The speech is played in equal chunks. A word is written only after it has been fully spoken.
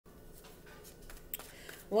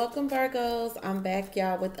Welcome Virgos, I'm back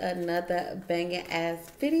y'all with another banging ass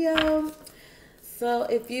video. So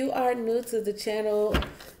if you are new to the channel,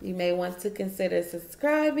 you may want to consider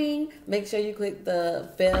subscribing. Make sure you click the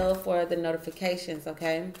bell for the notifications,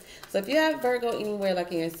 okay? So if you have Virgo anywhere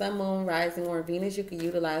like in your sun, moon, rising, or Venus, you can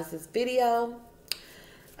utilize this video.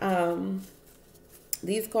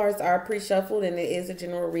 These cards are pre-shuffled and it is a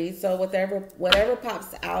general read. So whatever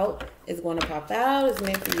pops out is going to pop out. It's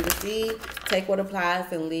meant for you to see. Take what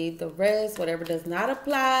applies and leave the rest. Whatever does not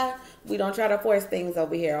apply, we don't try to force things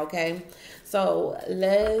over here, okay? So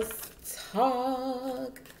let's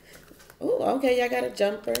talk. Oh, okay, y'all got a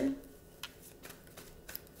jumper.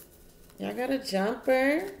 Y'all got a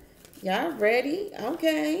jumper. Y'all ready?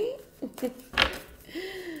 Okay.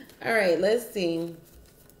 All right, let's see.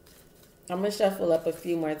 I'm going to shuffle up a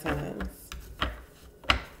few more times.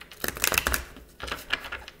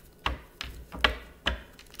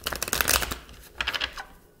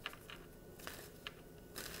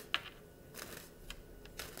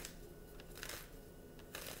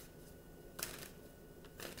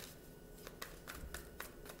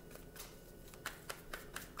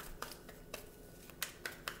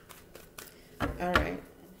 All right.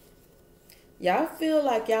 Y'all feel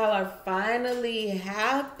like y'all are finally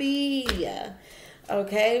happy.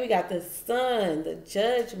 Okay, we got the Sun, the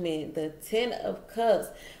Judgment, the Ten of Cups.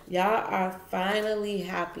 Y'all are finally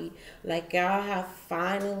happy. Like y'all have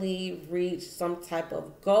finally reached some type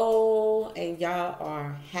of goal and y'all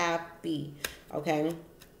are happy. Okay.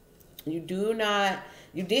 You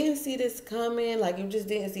didn't see this coming. Like you just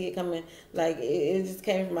didn't see it coming. Like it just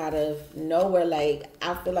came from out of nowhere. Like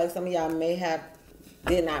I feel like some of y'all may have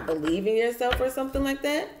did not believe in yourself or something like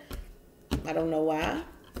that. I don't know why,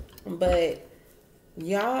 but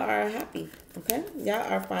y'all are happy, okay?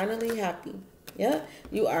 Y'all are finally happy. Yeah,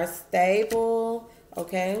 you are stable,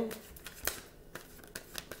 okay?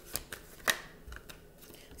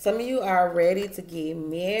 Some of you are ready to get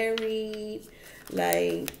married.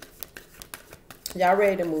 Like, y'all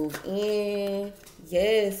ready to move in.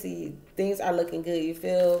 Yes, see, things are looking good. You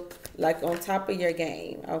feel like on top of your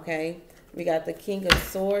game, okay? We got the King of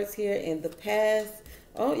Swords here in the past.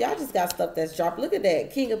 Oh, y'all just got stuff that's dropped. Look at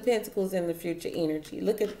that. King of Pentacles in the future energy.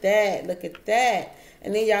 Look at that. Look at that.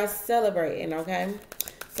 And then y'all celebrating, okay?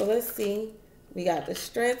 So let's see. We got the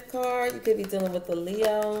Strength card. You could be dealing with the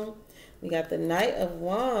Leo. We got the Knight of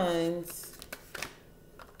Wands.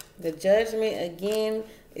 The Judgment, again,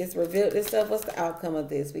 it's revealed itself. What's the outcome of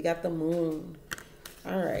this? We got the Moon.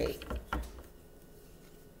 All right.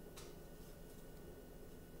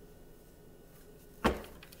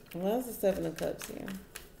 Well, that's the Seven of Cups here.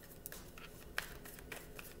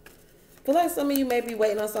 I feel like some of you may be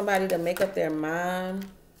waiting on somebody to make up their mind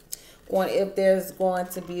on if there's going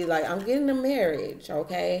to be like, I'm getting a marriage,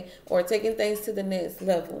 okay? Or taking things to the next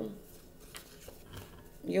level.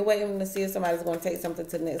 You're waiting to see if somebody's going to take something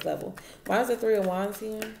to the next level. Why is the Three of Wands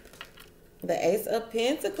here? The Ace of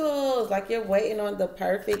Pentacles. Like you're waiting on the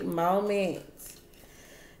perfect moment.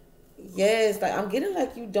 Yes, like I'm getting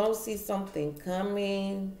like you don't see something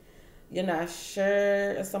coming. You're not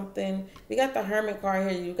sure or something. We got the Hermit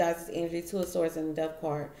card here, you guys' energy, Two of Swords and the Death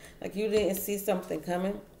card. Like you didn't see something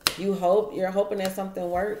coming. You're hoping that something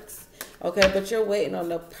works. Okay, but you're waiting on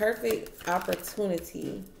the perfect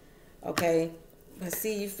opportunity. Okay. But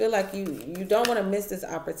see, you feel like you don't want to miss this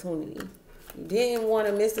opportunity. You didn't want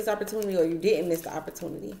to miss this opportunity, or you didn't miss the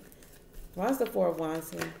opportunity. Why is the Four of Wands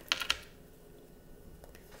here?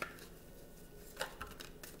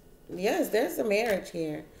 Yes, there's a marriage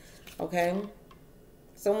here, okay?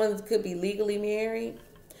 Someone could be legally married,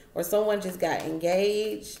 or someone just got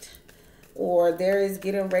engaged, or there is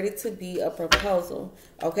getting ready to be a proposal,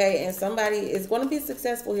 okay? And somebody is going to be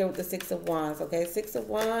successful here with the Six of Wands, okay? Six of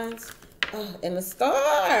Wands, oh, and the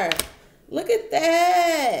Star. Look at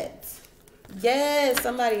that. Yes,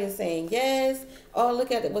 somebody is saying yes. Oh, look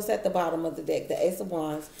at it. What's at the bottom of the deck? The Ace of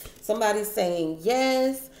Wands. Somebody's saying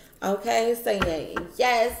yes. Okay, saying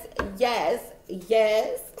yes, yes,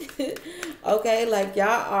 yes. Okay, like y'all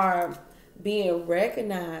are being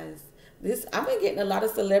recognized. I've been getting a lot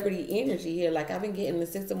of celebrity energy here. Like I've been getting the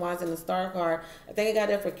Six of Wands and the Star card. I think I got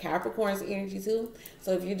that for Capricorn's energy too.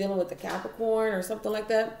 So if you're dealing with the Capricorn or something like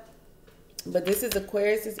that. But this is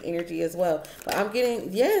Aquarius's energy as well. But I'm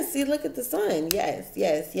getting, yes, see, look at the Sun. Yes,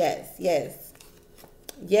 yes, yes, yes.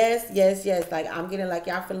 Yes, yes, yes. Like I'm getting like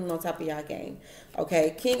y'all feeling on top of y'all game.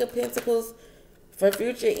 Okay, King of Pentacles for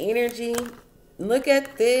future energy. Look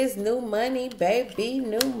at this. New money, baby.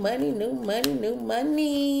 New money, new money, new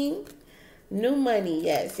money. New money,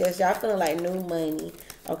 yes. Yes, y'all feeling like new money.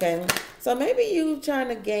 Okay, so maybe you trying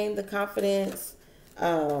to gain the confidence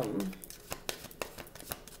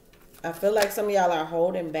I feel like some of y'all are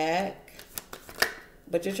holding back,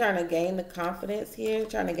 but you're trying to gain the confidence here,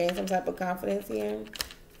 trying to gain some type of confidence here.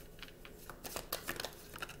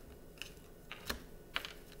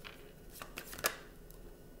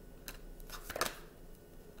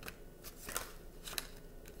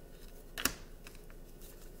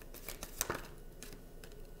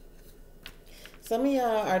 Some of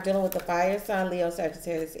y'all are dealing with the fire sign, Leo,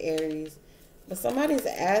 Sagittarius, Aries. But somebody's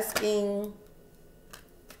asking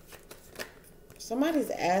why is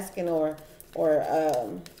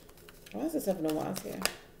this Seven of Wands here?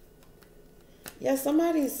 Yeah,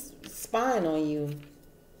 somebody's spying on you.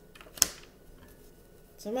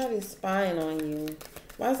 Somebody's spying on you.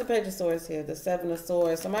 Why is the Page of Swords here? The Seven of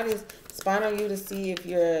Swords. Somebody's spying on you to see if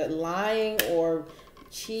you're lying or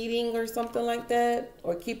cheating or something like that,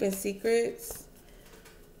 or keeping secrets.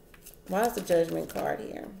 Why is the Judgment card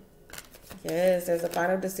here? Yes, there's a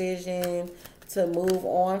final decision to move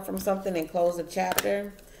on from something and close a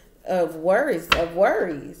chapter of worries.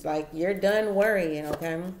 Like, you're done worrying,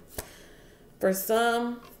 okay? For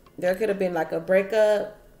some, there could have been like a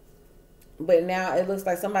breakup, but now it looks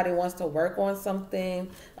like somebody wants to work on something.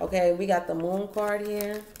 Okay, we got the Moon card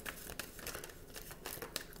here.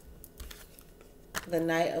 The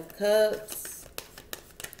Knight of Cups.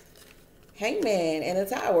 Hangman and the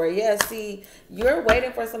Tower. Yeah, see, you're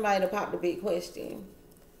waiting for somebody to pop the big question.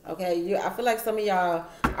 Okay, I feel like some of y'all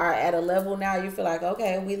are at a level now. You feel like,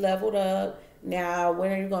 okay, we leveled up. Now,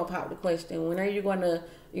 when are you going to pop the question? When are you going to,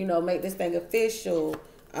 you know, make this thing official?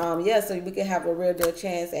 Yeah, so we can have a real deal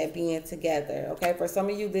chance at being together. Okay, for some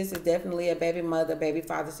of you, this is definitely a baby mother, baby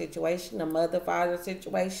father situation, a mother-father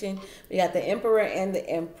situation. We got the Emperor and the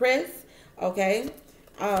Empress. Okay,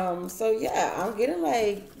 so yeah, I'm getting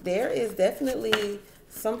like there is definitely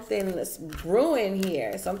something that's brewing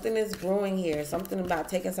here. Something is brewing here. Something about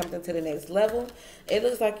taking something to the next level. It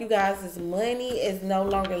looks like you guys' money is no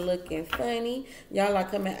longer looking funny. Y'all are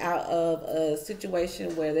coming out of a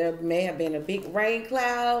situation where there may have been a big rain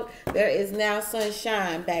cloud. There is now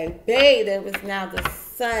sunshine, baby. There is now the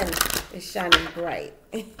sun is shining bright.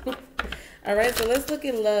 All right, so let's look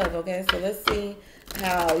at love, okay? So let's see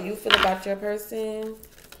how you feel about your person.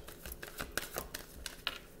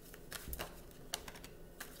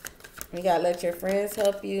 We got let your friends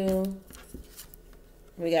help you.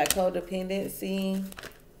 We got codependency.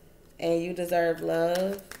 And you deserve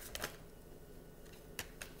love.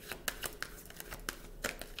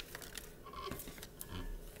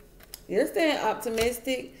 You're staying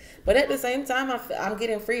optimistic. But at the same time, I'm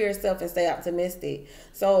getting free yourself and stay optimistic.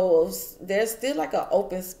 So there's still like an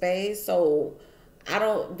open space. So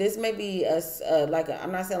this may be I'm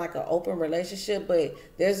not saying like an open relationship, but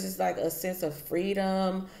there's just like a sense of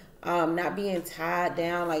freedom. Not being tied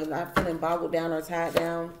down, like not feeling boggled down or tied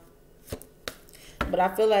down. But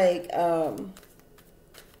I feel like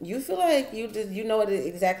you feel like you know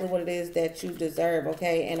exactly what it is that you deserve,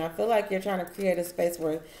 okay? And I feel like you're trying to create a space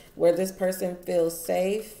where this person feels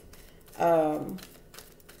safe. How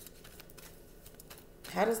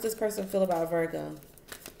does this person feel about Virgo?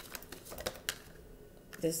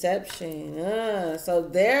 Deception. So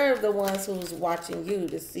they're the ones who's watching you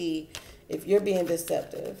to see if you're being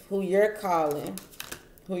deceptive, who you're calling,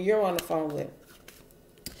 who you're on the phone with.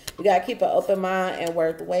 You got to keep an open mind and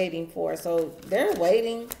worth waiting for. So they're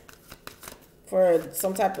waiting for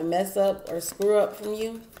some type of mess up or screw up from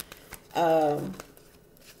you.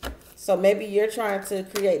 So maybe you're trying to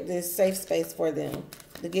create this safe space for them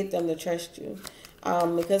to get them to trust you.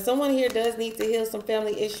 Because someone here does need to heal some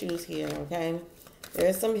family issues here, okay?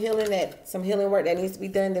 There's some healing work that needs to be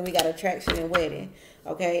done. Then we got attraction and wedding.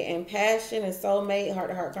 Okay, and passion and soulmate,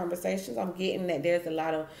 heart-to-heart conversations. I'm getting that there's a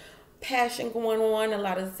lot of passion going on, a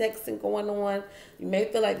lot of sexing going on. You may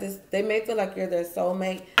feel like they may feel like you're their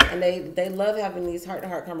soulmate, and they love having these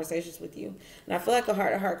heart-to-heart conversations with you. And I feel like a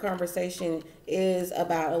heart-to-heart conversation is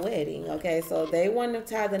about a wedding, okay? So they want to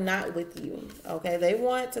tie the knot with you, okay? They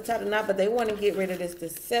want to tie the knot, but they want to get rid of this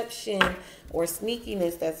deception or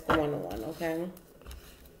sneakiness that's going on, okay?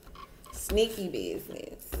 Sneaky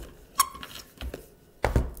business.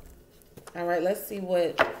 All right, let's see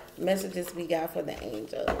what messages we got for the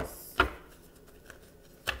angels.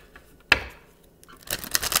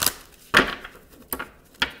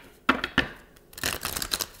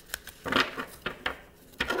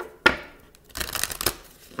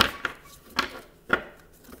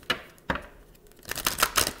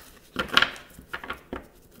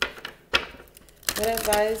 What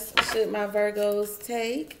advice should my Virgos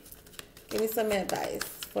take? Give me some advice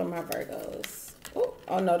for my Virgos.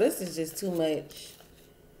 Oh no, this is just too much.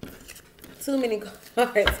 Too many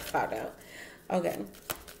cards popped out. Okay.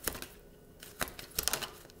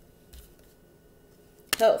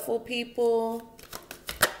 helpful people,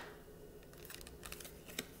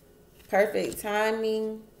 perfect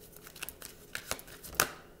timing,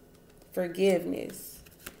 forgiveness,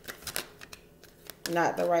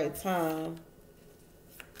 not the right time,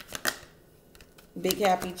 big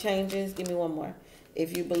happy changes. Give me one more.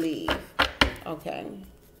 If you believe. Okay.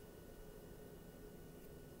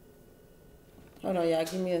 Hold on, y'all.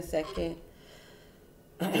 Give me a second.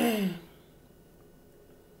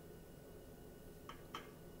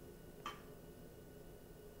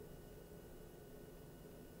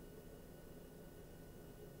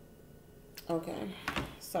 Okay.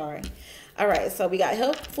 Sorry. All right. So we got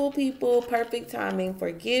helpful people, perfect timing,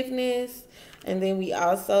 forgiveness. And then we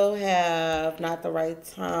also have not the right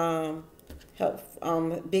time, help,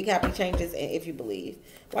 big happy changes, and if you believe.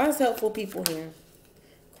 Why is helpful people here?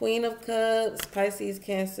 Queen of Cups, Pisces,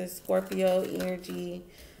 Cancer, Scorpio energy,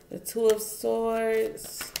 the Two of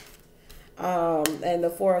Swords, and the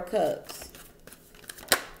Four of Cups.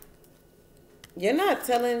 You're not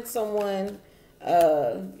telling someone,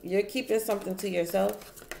 you're keeping something to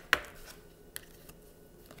yourself.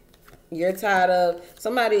 You're tired of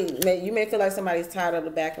somebody, you may feel like somebody's tired of the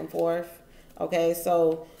back and forth. Okay,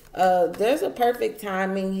 so there's a perfect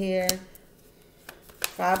timing here.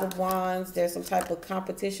 Five of Wands, there's some type of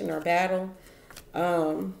competition or battle.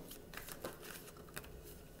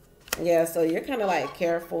 Yeah, so you're kind of like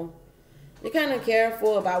careful. You're kind of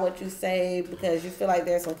careful about what you say because you feel like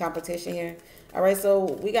there's some competition here. All right, so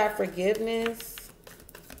we got forgiveness.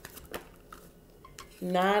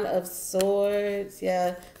 Nine of Swords.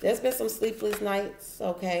 Yeah, there's been some sleepless nights.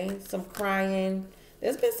 Okay, some crying.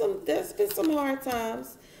 There's been some hard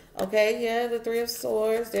times. Okay, yeah, the Three of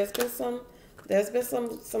Swords. There's been some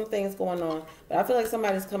things going on. But I feel like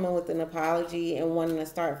somebody's coming with an apology and wanting to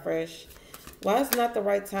start fresh. Why is not the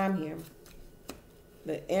right time here?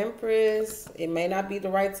 The Empress. It may not be the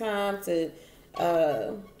right time to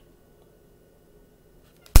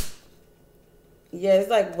yeah, it's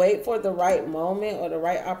like wait for the right moment or the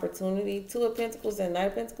right opportunity. Two of Pentacles and Nine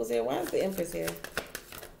of Pentacles here. Why is the Empress here?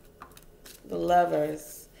 The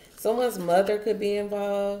Lovers. Someone's mother could be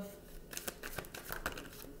involved.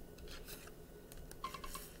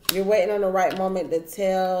 You're waiting on the right moment to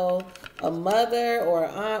tell a mother or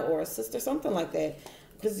an aunt or a sister, something like that.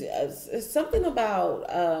 Because it's something about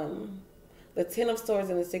the Ten of Swords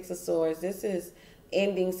and the Six of Swords. This is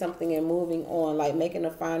ending something and moving on, like making a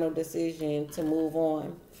final decision to move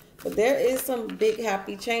on. But there is some big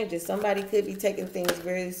happy changes. Somebody could be taking things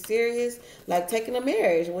very serious, like taking a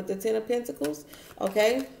marriage with the Ten of Pentacles.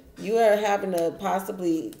 Okay, you are having to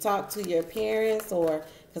possibly talk to your parents, or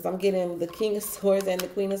because I'm getting the King of Swords and the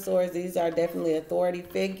Queen of Swords. These are definitely authority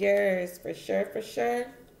figures for sure, for sure.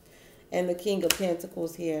 And the King of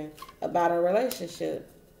Pentacles here about a relationship.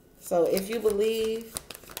 So if you believe,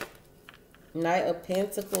 Knight of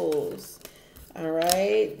Pentacles. All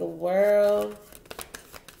right, the World.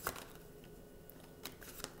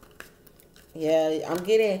 Yeah, I'm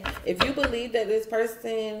getting, if you believe that this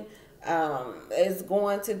person is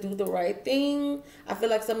going to do the right thing, I feel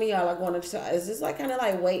like some of y'all are going to try. It's just like kind of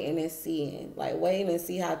like waiting and seeing, like waiting and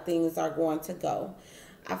see how things are going to go.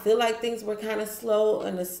 I feel like things were kind of slow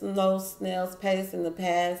and a slow snail's pace in the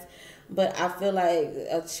past, but I feel like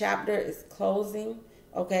a chapter is closing.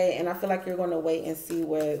 Okay, and I feel like you're going to wait and see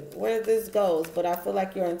where this goes. But I feel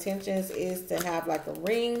like your intentions is to have like a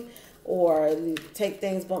ring or take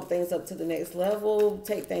things, bump things up to the next level,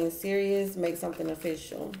 take things serious, make something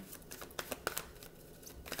official.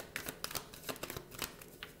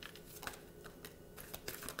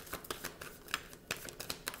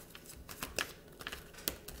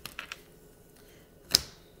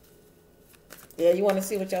 Yeah, you want to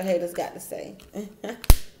see what your haters got to say.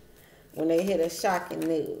 When they hear the shocking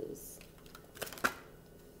news.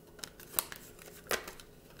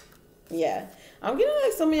 Yeah, I'm getting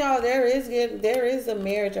like some of y'all, there is a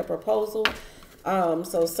marriage, a proposal.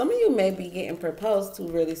 So some of you may be getting proposed to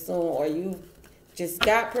really soon, or you just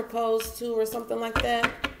got proposed to or something like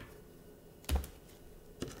that.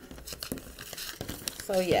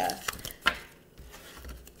 So yeah.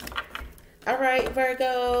 All right,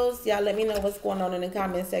 Virgos, y'all let me know what's going on in the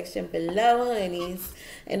comment section below, honeys.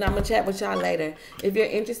 And I'm going to chat with y'all later. If you're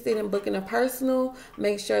interested in booking a personal,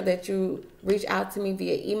 make sure that you reach out to me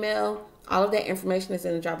via email. All of that information is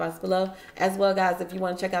in the drop box below. As well, guys, if you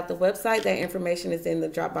want to check out the website, that information is in the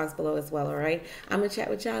drop box below as well, all right? I'm going to chat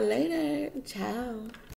with y'all later. Ciao.